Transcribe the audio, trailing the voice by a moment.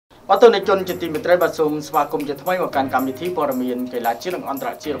បាទទៅនៃជនជាទីមេត្រីបាទសូមស្វាគមន៍ជាថ្មីមកកាន់កម្មវិធីព័ត៌មានកីឡាជាតិនិងអន្តរ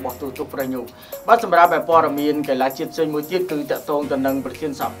ជាតិរបស់ទូទុកប្រយុបាទសម្រាប់ព័ត៌មានកីឡាជាតិផ្សេងមួយទៀតគឺតកតងទៅនឹងប្រធា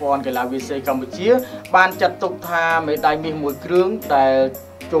នសហព័ន្ធកីឡាវាយសីកម្ពុជាបានចាត់ទុកថាមេដាយមាសមួយគ្រឿងដែល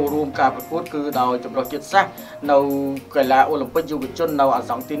ចូលរួមការប្រកួតគឺដោយចម្រុះជាតិសាសន៍នៅកីឡាអូឡ িম্প ិកយុវជននៅអា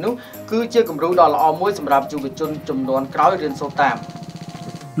សង់ទីននោះគឺជាគំរូដ៏ល្អមួយសម្រាប់យុវជនចំនួនក្រោយរៀនសូត្រតាម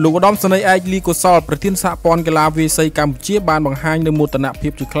លោកឧត្តមសេនីយ៍ឯកលីកុសលប្រធានសហព័ន្ធកីឡាវាយសីកម្ពុជាបានបង្ហាញនូវមោទនភា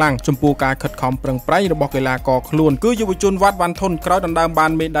ពជាខ្លាំងចំពោះការខិតខំប្រឹងប្រែងរបស់កីឡាករខ្លួនគឺយុវជនវត្តវ៉ាន់ធុនក្រោយដណ្ដើមបា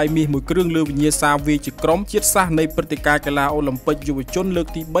នមេដាយមាសមួយគ្រឿងលើវិញ្ញាសាវាយជាក្រុមជាតិសាសន៍នៃព្រឹត្តិការណ៍កីឡាអូឡ িম্প ិកយុវជនលើក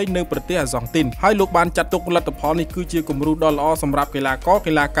ទី3នៅប្រទេសអាសង់ទីនហើយលោកបានចាត់ទុកលទ្ធផលនេះគឺជាគំរូដ៏ល្អសម្រាប់កីឡាករ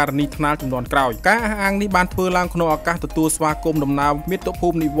កីឡាការិនីថ្នាលចំនួនក្រោយការអះអាងនេះបានធ្វើឡើងក្នុងឱកាសទទួលស្វាគមន៍ដំណើរមាតុភូ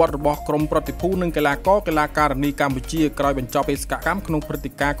មិនិវត្តន៍របស់ក្រុមប្រតិភូនិងកីឡាករកីឡាការិនីកម្ពុជាក្រោយបញ្ចប់បេសកកម្មក្នុងព្រឹត្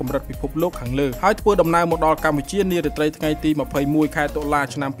តិការណ៍កម្រិតពិភពលោកខាងលើហើយធ្វើដំណើរមកដល់កម្ពុជានារាត្រីថ្ងៃទី21ខែតុលា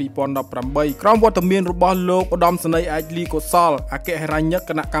ឆ្នាំ2018ក្រោមវត្តមានរបស់លោកឧត្តមសេនីយ៍ឯកលីកុសលអគ្គហេរញ្ញិក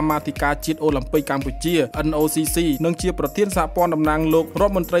គណៈកម្មាធិការជាតិអូឡ িম্প ិកកម្ពុជា NOCC និងជាប្រធានសហព័ន្ធតំណាងលោករ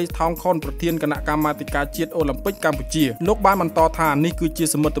ដ្ឋមន្ត្រីថោងខុនប្រធានគណៈកម្មាធិការជាតិអូឡ িম্প ិកកម្ពុជាលោកបានបន្តថានេះគឺជា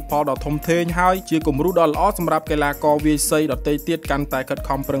សមិទ្ធផលដ៏ធំធេងហើយជាគំរូដ៏ល្អសម្រាប់កីឡាករវាយសីដទៃទៀតកាន់តែខិត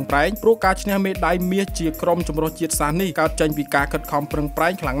ខំប្រឹងប្រែងព្រោះការឈ្នះមេដាយមាសជាក្រុមចម្រុះជាតិសាសន៍នេះកើតចេញពីការខិតខំប្រឹងប្រែ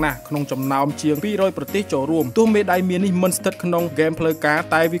ងខ្លាំងណាស់ក្នុងចំណោមជាង200ប្រទេសចូលរួមទោះមេដាយមាសនេះមិនស្ថិតក្នុងហ្គេមផ្លូវការ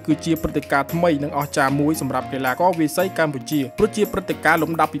តែវាគឺជាព្រឹត្តិការណ៍ថ្មីនិងអស្ចារ្យមួយសម្រាប់កីឡាករវាយសីកម្ពុជាព្រោះជាព្រឹត្តិការណ៍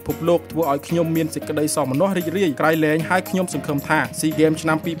លំដាប់ពិភពលោកធ្វើឲ្យខ្ញុំមានសេចក្តីសោមនស្សរីករាយក្រៃលែងហើយខ្ញុំសង្ឃឹមថាស៊ីហ្គេមឆ្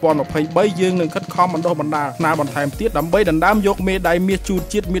នាំ2023យើងនឹងខិតខំបណ្ដុះបណ្ដាលស្នាបន្ថែមទៀតដើម្បីដណ្ដើមយកមេដាយមាសជូន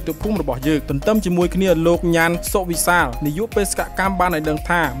ជាតិមាតុភូមិរបស់យើងទន្ទឹមជាមួយគ្នាលោកញ៉ានសុវិសាលនាយកបេសកកម្មបានឲ្យដឹង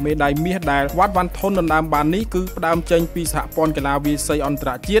ថាមេដាយមាសដែលវត្តវ៉ាន់ធុនដណ្ដើមបាននេះគឺផ្ដើមចេញពីសហព័ន្ធកីឡាវាយសីអន្តរ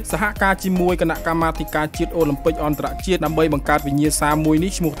ជាតិសហការជាមួយគណៈកម្មាធិការជាតិអូឡ িম্প ិកអន្តរជាតិដើម្បីបង្កើតវិញ្ញាសាមួយ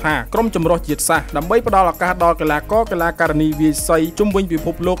នេះឈ្មោះថាក្រុមចម្រុះជាតិសាសន៍ដើម្បីផ្ដល់ឱកាសដល់កីឡាករកីឡាការិនីវាយសីជុំវិញពិភ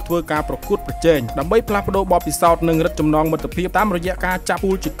ពលោកធ្វើការប្រកួតប្រជែងដើម្បីផ្លាស់ប្ដូរបទពិសោធន៍និងរឹតចំណងមិត្តភាពតាមរយៈការចាប់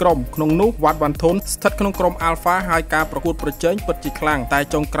ពូលជាក្រុមក្នុងនោះវត្តវ៉ាន់ធុនស្ថិតក្នុងក្រុម Alpha ហើយការប្រកួតប្រជែងពិតជាខ្លាំងតែ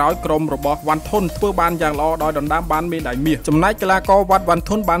ចុងក្រោយក្រុមរបស់វ៉ាន់ធុនធ្វើបានយ៉ាងល្អដោយដណ្ដើមបានមេដាយមាសចំណែកកីឡាករវត្តវ៉ាន់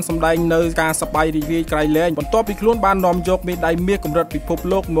ធុនបានសម្ដែងនៅការសប្បាយរីករាយក្រៃលែងបន្ទាប់ពីខ្លួនបាននាំយកមេដាយមាសកម្រិតពិភព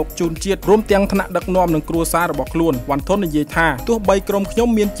លោកមកជូនជាតិរួមទាំងថ្នាក់ដឹកនាំនិងគ្រួសាររបស់ខ្លួនវ៉ាន់ធុននិយាយថាទោះបីក្រុមខ្ញុំ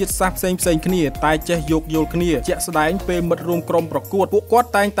មានជាតិសាសន៍ផ្សេងគ្នាតែចេះយោគយល់គ្នាជាក់ស្ដែងពេលមិត្តរួមក្រុមប្រកួតពួកគាត់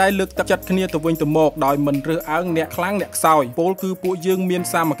តែងតែលើកទឹកចិត្តគ្នាទៅវិញទៅមកដោយមិនរើសអើងអ្នកខ្លាំងអ្នកខ្សោយពោលគឺពួកយើងមាន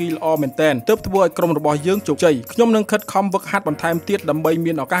សាមគ្គីល្អមែនទែនទើបធ្វើឲ្យក្រុមរបស់យើងជោគជ័យខ្ញុំនឹងខិតខំវឹកហាត់បន្ថែមទៀតដើម្បី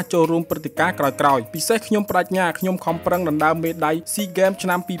មានឱកាសចូលរួមព្រឹត្តិការណ៍ក្រោយៗពិសេសខ្ញុំបដិញ្ញាខ្ញុំខំប្រឹងដណ្ដើមមេដាយស៊ីហ្គេមឆ្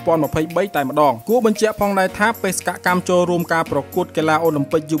នាំ2023តែម្ដងគួរបញ្ជាក់ផងដែរថាបេសកកម្មចូលរួមការប្រកួតកីឡាអូ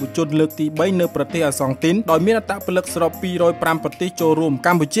ឡ িম্প ិកយុវជនលើកទី3នៅប្រទេសអាសង់ទីនដោយមានអត្តពលិកសរុប205ប្រទេសចូលរួមក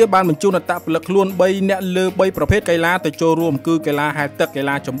ម្ពុជាបានបញ្ជូនអត្តពលិកខ្លួន3អ្នកលើ3ប្រភេទកីឡាទៅចូលរួមគឺកីឡាហែលទឹកកី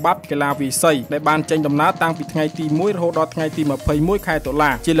ឡាចម្បាប់កីឡាវាយសីដែលបានចេញដំណើរតាំងពីថ្ងៃទី1រហូតដល់ថ្ងៃទី21ខែតុលា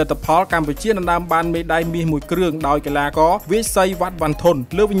ជាលទ្ធផលកម្ពុជាដណ្ដើមបានមេដាយមាសមួយគ្រឿងដោយកីឡាករវាយសីវត្តវ៉ាន់ធុន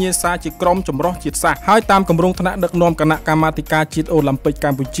លើវិញ្ញាសាជាក្រុមចម្រុះជាតិសាសន៍ហើយតាមគម្រោងថ្នាក់ដឹកនាំគណៈកម្មាធិការជាតិអូឡ িম্প ិកក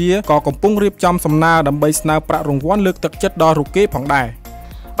ម្ពុជាក៏កំពុងរៀបចំសំណើដើម្បីស្នើប្រាក់រង្វាន់លើកទឹកចិត្តដល់រូគេផងដែរ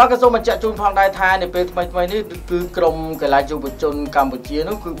បាទក៏សូមបញ្ជាក់ជូនផងដែរថានៅពេលថ្មីនេះគឺក្រុមកីឡាយុវជនកម្ពុជា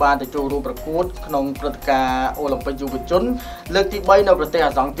នោះគឺបានទៅចូលរួមប្រកួតក្នុងព្រឹត្តិការណ៍អូឡ িম্প ិកយុវជនលើកទី3នៅប្រទេស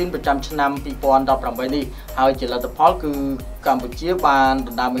អាសង់ទីនប្រចាំឆ្នាំ2018នេះហើយជាលទ្ធផលគឺកម្ពុជាបានដ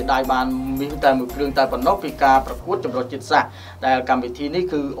ណ្ដើមមេដាយបានមាសតែមួយគ្រឿងតែប៉ុណ្ណោះពីការប្រកួតចម្រុះជាតិសាសន៍ដែលកម្មវិធីនេះ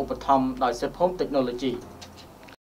គឺឧបត្ថម្ភដោយ Set Home Technology